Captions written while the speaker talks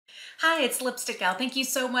Hi, it's Lipstick Gal. Thank you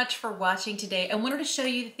so much for watching today. I wanted to show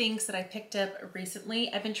you the things that I picked up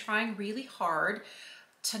recently. I've been trying really hard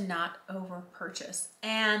to not over purchase.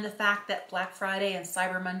 And the fact that Black Friday and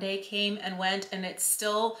Cyber Monday came and went and it's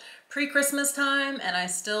still pre-Christmas time and I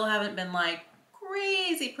still haven't been like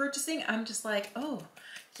crazy purchasing, I'm just like, oh,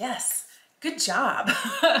 yes. Good job.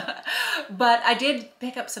 But I did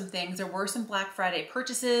pick up some things. There were some Black Friday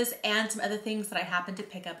purchases and some other things that I happened to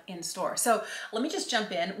pick up in store. So let me just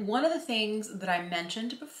jump in. One of the things that I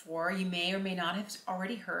mentioned before, you may or may not have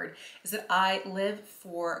already heard, is that I live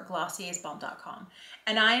for GlossiersBalm.com.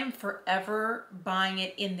 And I am forever buying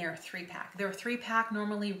it in their 3-pack. Their 3-pack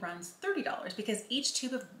normally runs $30 because each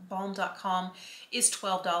tube of Balm.com is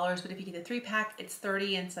 $12. But if you get the 3-pack, it's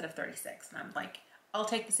 $30 instead of $36. And I'm like, I'll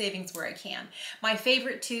take the savings where I can. My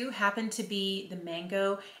favorite two happen to be the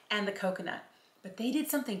mango and the coconut, but they did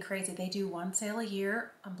something crazy. They do one sale a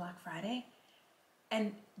year on Black Friday,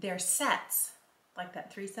 and their sets, like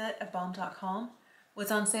that 3-set of Balm.com,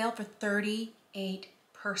 was on sale for 38%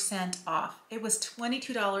 off. It was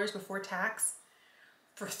 $22 before tax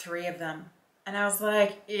for 3 of them. And I was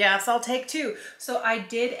like, yes, I'll take 2. So I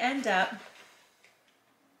did end up,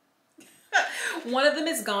 one of them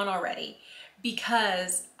is gone already,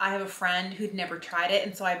 because I have a friend who'd never tried it,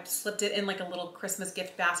 and so I slipped it in like a little Christmas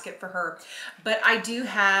gift basket for her. But I do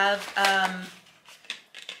have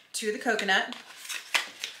 2 of the coconut,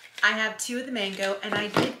 I have 2 of the mango, and I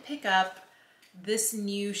did pick up this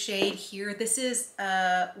new shade here. This is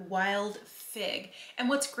Wild Fig, and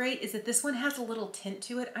what's great is that this one has a little tint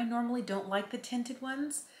to it. I normally don't like the tinted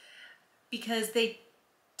ones because they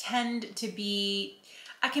tend to be,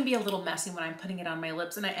 I can be a little messy when I'm putting it on my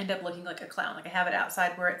lips and I end up looking like a clown, like I have it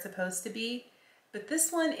outside where it's supposed to be. But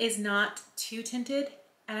this one is not too tinted,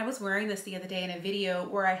 and I was wearing this the other day in a video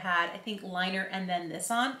where I had, I think, liner and then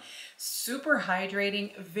this on. Super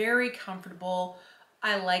hydrating, very comfortable.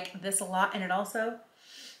 I like this a lot, and it also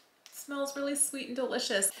smells really sweet and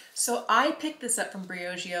delicious. So I picked this up from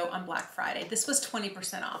Briogeo on Black Friday. This was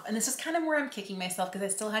 20% off, and this is kind of where I'm kicking myself because I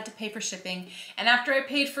still had to pay for shipping. And after I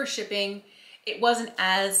paid for shipping, it wasn't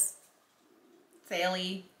as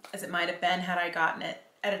sale-y as it might have been had I gotten it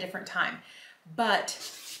at a different time. But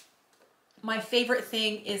my favorite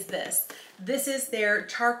thing is this. This is their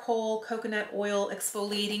charcoal coconut oil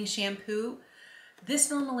exfoliating shampoo.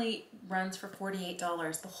 This normally runs for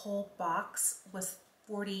 $48. The whole box was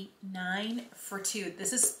 $49 for 2.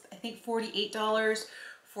 This is, I think, $48,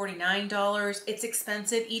 $49. It's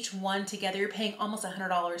expensive. Each one together, you're paying almost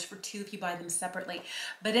 $100 for 2 if you buy them separately.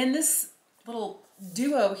 But in this little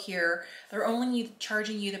duo here, they're only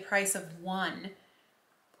charging you the price of 1.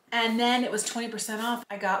 And then it was 20% off.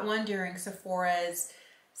 I got one during Sephora's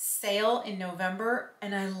sale in November,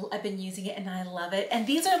 and I've been using it and I love it. And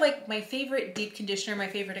these are like my favorite deep conditioner, my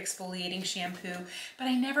favorite exfoliating shampoo, but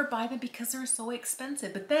I never buy them because they're so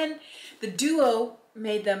expensive. But then the duo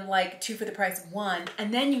made them like 2 for the price of 1,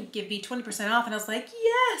 and then you give me 20% off, and I was like,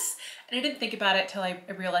 yes! And I didn't think about it till I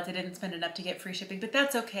realized I didn't spend enough to get free shipping, but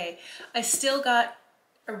that's okay. I still got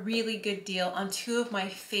a really good deal on 2 of my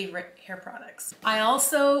favorite hair products. I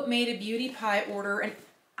also made a beauty pie order, and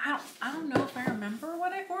I don't know if I remember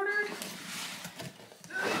what I ordered.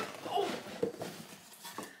 Oh.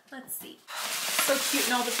 Let's see. So cute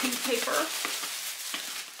in all the pink paper.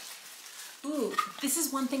 Ooh, this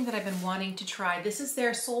is one thing that I've been wanting to try. This is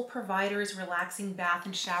their Sole Provider's Relaxing Bath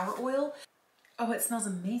and Shower Oil. Oh, it smells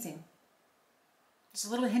amazing. There's a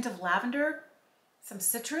little hint of lavender, some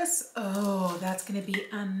citrus. Oh, that's gonna be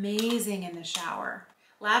amazing in the shower.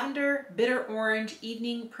 Lavender, bitter orange,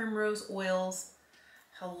 evening primrose oils.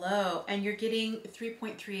 Hello, and you're getting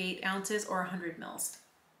 3.38 ounces or 100 mils.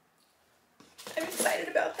 I'm excited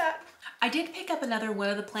about that. I did pick up another one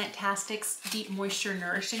of the Plantastics Deep Moisture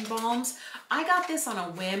Nourishing Balms. I got this on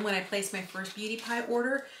a whim when I placed my first beauty pie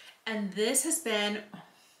order, and this has been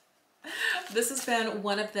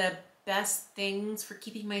one of the best things for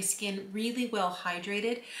keeping my skin really well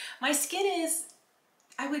hydrated. My skin is,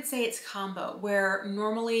 I would say it's combo, where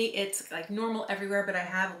normally it's like normal everywhere, but I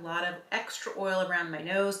have a lot of extra oil around my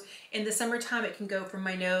nose. In the summertime, it can go from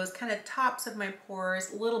my nose, kind of tops of my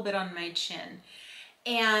pores, a little bit on my chin.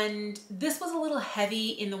 And this was a little heavy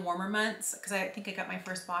in the warmer months because I think I got my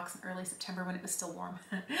first box in early September when it was still warm.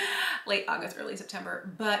 Late August, early September.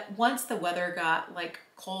 But once the weather got like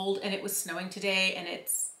cold, and it was snowing today, and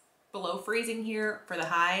it's below freezing here for the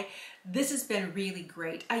high, this has been really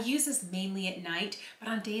great. I use this mainly at night, but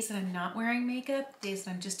on days that I'm not wearing makeup, days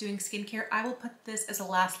that I'm just doing skincare, I will put this as a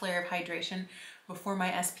last layer of hydration before my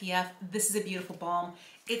SPF. This is a beautiful balm.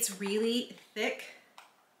 It's really thick.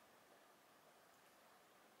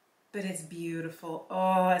 but it's beautiful.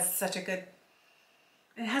 Oh, it's such a good,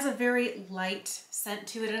 it has a very light scent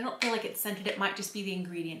to it. I don't feel like it's scented. It might just be the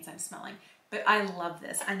ingredients I'm smelling. But I love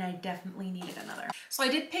this, and I definitely needed another. So I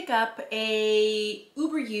did pick up a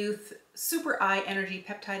Uber Youth Super Eye Energy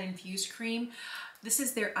Peptide Infused Cream. This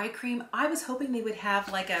is their eye cream. I was hoping they would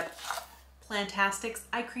have like a Plantastics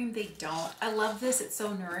eye cream. They don't. I love this. It's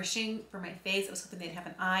so nourishing for my face. I was hoping they'd have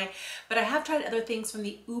an eye, but I have tried other things from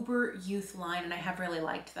the Uber Youth line and I have really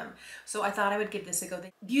liked them. So I thought I would give this a go.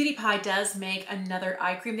 Beauty Pie does make another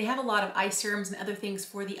eye cream. They have a lot of eye serums and other things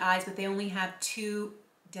for the eyes, but they only have 2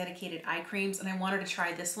 dedicated eye creams, and I wanted to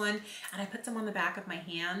try this one, and I put some on the back of my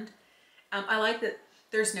hand. I like that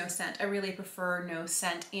there's no scent. I really prefer no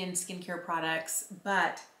scent in skincare products,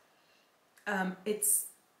 but it's,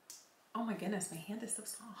 oh my goodness, my hand is so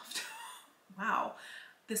soft. Wow,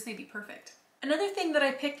 this may be perfect. Another thing that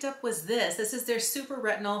I picked up was this. This is their Super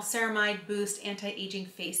Retinol Ceramide Boost Anti-Aging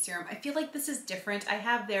Face Serum. I feel like this is different. I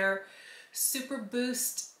have their Super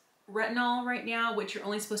Boost Retinol right now, which you're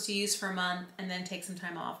only supposed to use for a month and then take some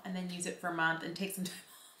time off, and then use it for a month and take some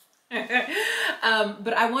time off.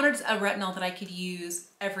 But I wanted a retinol that I could use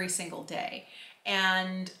every single day.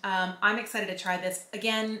 And I'm excited to try this.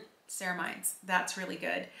 Again, ceramides, that's really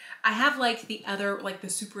good. I have like the other, like the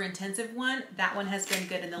super intensive one. That one has been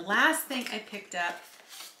good. And the last thing I picked up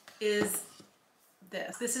is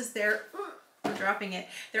this. This is their, I'm dropping it,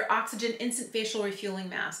 their Oxygen Instant Facial Refueling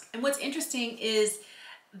Mask. And what's interesting is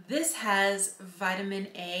this has vitamin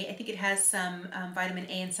A. I think it has some vitamin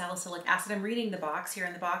A and salicylic acid. I'm reading the box here,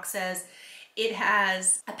 and the box says it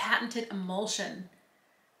has a patented emulsion.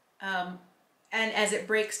 And as it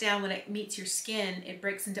breaks down, when it meets your skin, it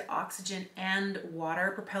breaks into oxygen and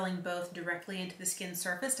water, propelling both directly into the skin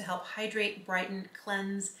surface to help hydrate, brighten,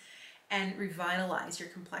 cleanse, and revitalize your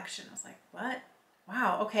complexion. I was like, what?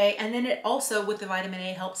 Wow, okay. And then it also, with the vitamin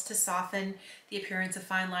A, helps to soften the appearance of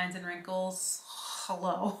fine lines and wrinkles.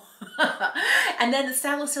 Hello. And then the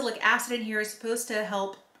salicylic acid in here is supposed to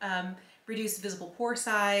help reduce visible pore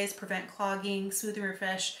size, prevent clogging, smooth and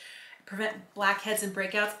refresh, prevent blackheads and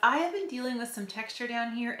breakouts. I have been dealing with some texture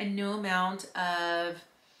down here, and no amount of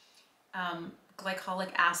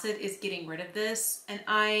glycolic acid is getting rid of this, and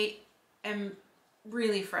I am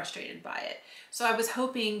really frustrated by it. So I was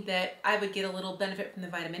hoping that I would get a little benefit from the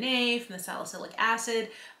vitamin A, from the salicylic acid,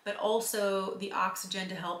 but also the oxygen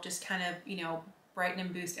to help just kind of, you know, brighten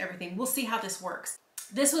and boost everything. We'll see how this works.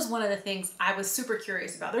 This was one of the things I was super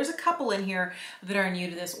curious about. There's a couple in here that are new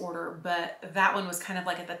to this order, but that one was kind of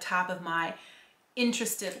like at the top of my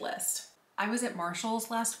interested list. I was at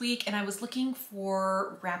Marshall's last week and I was looking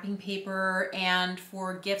for wrapping paper and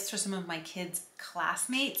for gifts for some of my kids'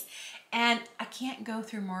 classmates, and I can't go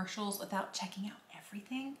through Marshall's without checking out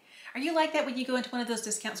everything. Are you like that when you go into one of those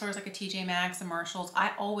discount stores like a TJ Maxx and Marshall's?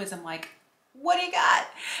 I always am like, what do you got?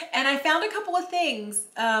 And I found a couple of things.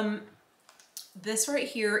 This right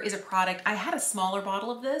here is a product. I had a smaller bottle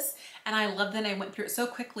of this and I loved it, and I went through it so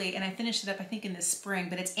quickly, and I finished it up I think in the spring,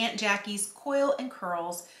 but it's Aunt Jackie's Coil and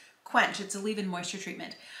Curls Quench. It's a leave-in moisture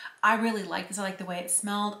treatment. I really like this. I like the way it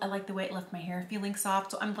smelled. I like the way it left my hair feeling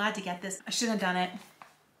soft. So I'm glad to get this. I should have done it.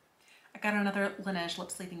 I got another Laneige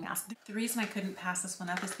lip sleeping mask. The reason I couldn't pass this one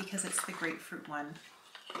up is because it's the grapefruit one.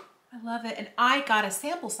 I love it. And I got a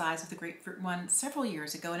sample size of the grapefruit one several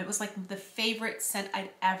years ago, and it was like the favorite scent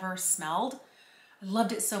I'd ever smelled. I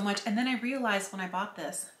loved it so much. And then I realized when I bought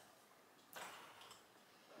this,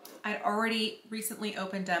 I'd already recently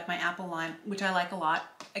opened up my apple lime, which I like a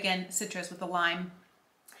lot. Again, citrus with the lime.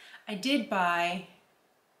 I did buy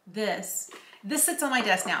this. This sits on my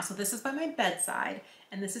desk now. So this is by my bedside,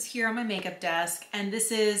 and this is here on my makeup desk. And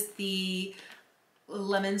this is the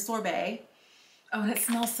lemon sorbet. Oh, and it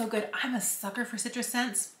smells so good. I'm a sucker for citrus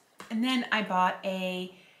scents. And then I bought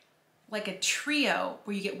like a trio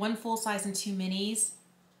where you get one full size and 2 minis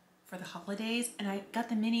for the holidays. And I got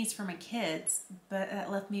the minis for my kids, but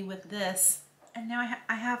that left me with this. And now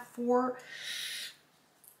I have 4,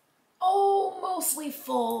 mostly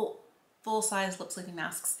full size lip sleeping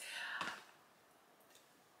masks.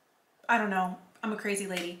 I don't know. I'm a crazy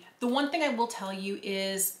lady. The one thing I will tell you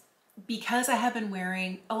is, because I have been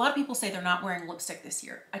wearing, a lot of people say they're not wearing lipstick this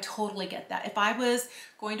year. I totally get that. If I was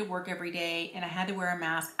going to work every day and I had to wear a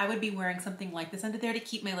mask, I would be wearing something like this under there to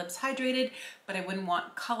keep my lips hydrated, but I wouldn't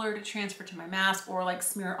want color to transfer to my mask or like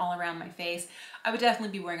smear all around my face. I would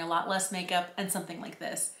definitely be wearing a lot less makeup and something like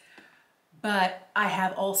this. But I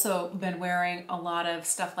have also been wearing a lot of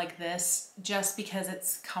stuff like this just because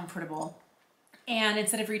it's comfortable. And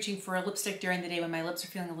instead of reaching for a lipstick during the day when my lips are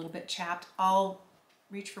feeling a little bit chapped, I'll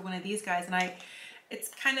reach for one of these guys. And it's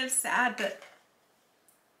kind of sad, but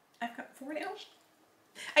I've got 4 now.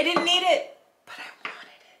 I didn't need it, but I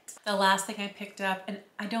wanted it. The last thing I picked up, and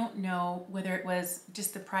I don't know whether it was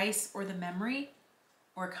just the price or the memory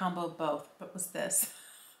or a combo of both, but was this.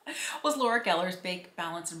 Was Laura Geller's Bake,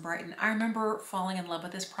 Balance, and Brighten. I remember falling in love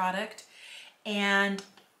with this product, and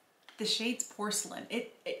the shade's Porcelain.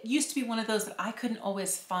 It used to be one of those that I couldn't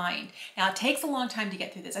always find. Now it takes a long time to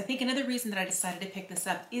get through this. I think another reason that I decided to pick this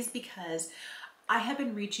up is because I have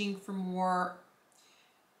been reaching for more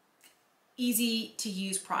easy to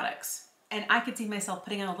use products. And I could see myself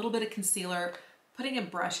putting on a little bit of concealer, putting a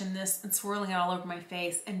brush in this and swirling it all over my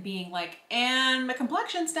face and being like, and my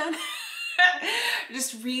complexion's done.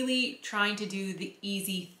 Just really trying to do the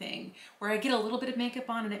easy thing where I get a little bit of makeup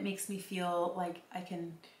on and it makes me feel like I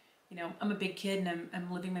can, you know, I'm a big kid and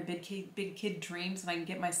I'm living my big kid dreams and I can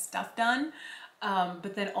get my stuff done.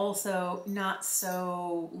 But then also not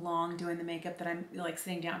so long doing the makeup that I'm like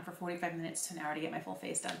sitting down for 45 minutes to an hour to get my full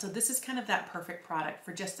face done. So this is kind of that perfect product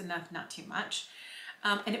for just enough, not too much.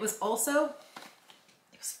 And it was also,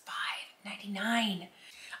 it was $5.99.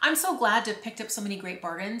 I'm so glad to have picked up so many great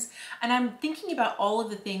bargains, and I'm thinking about all of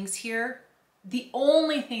the things here. The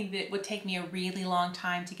only thing that would take me a really long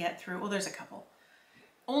time to get through, well, there's a couple,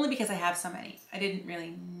 only because I have so many. I didn't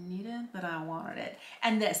really need it, but I wanted it.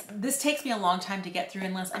 And this takes me a long time to get through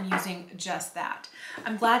unless I'm using just that.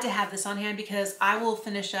 I'm glad to have this on hand because I will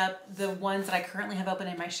finish up the ones that I currently have open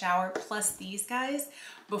in my shower, plus these guys,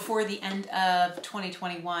 before the end of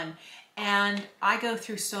 2021. And I go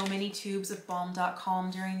through so many tubes of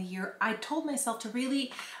Balm.com during the year. I told myself to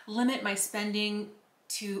really limit my spending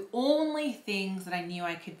to only things that I knew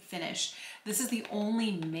I could finish. This is the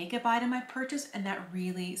only makeup item I purchased, and that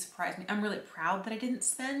really surprised me. I'm really proud that I didn't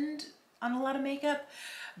spend on a lot of makeup,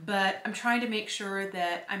 but I'm trying to make sure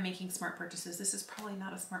that I'm making smart purchases. This is probably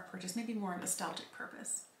not a smart purchase, maybe more a nostalgic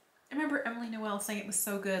purpose. I remember Emily Noel saying it was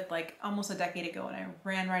so good like almost a decade ago, and I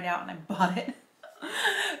ran right out and I bought it.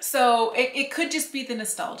 So it could just be the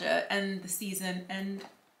nostalgia and the season and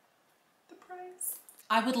the price.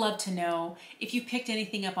 I would love to know if you picked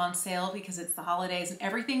anything up on sale because it's the holidays and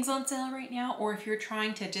everything's on sale right now, or if you're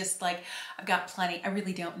trying to just like, I've got plenty, I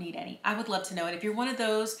really don't need any. I would love to know it. If you're one of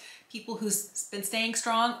those people who's been staying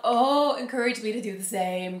strong, oh, encourage me to do the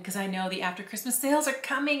same because I know the after Christmas sales are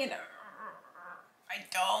coming and I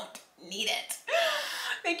don't need it.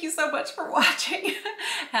 Thank you so much for watching.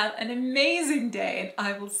 Have an amazing day and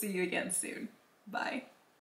I will see you again soon. Bye.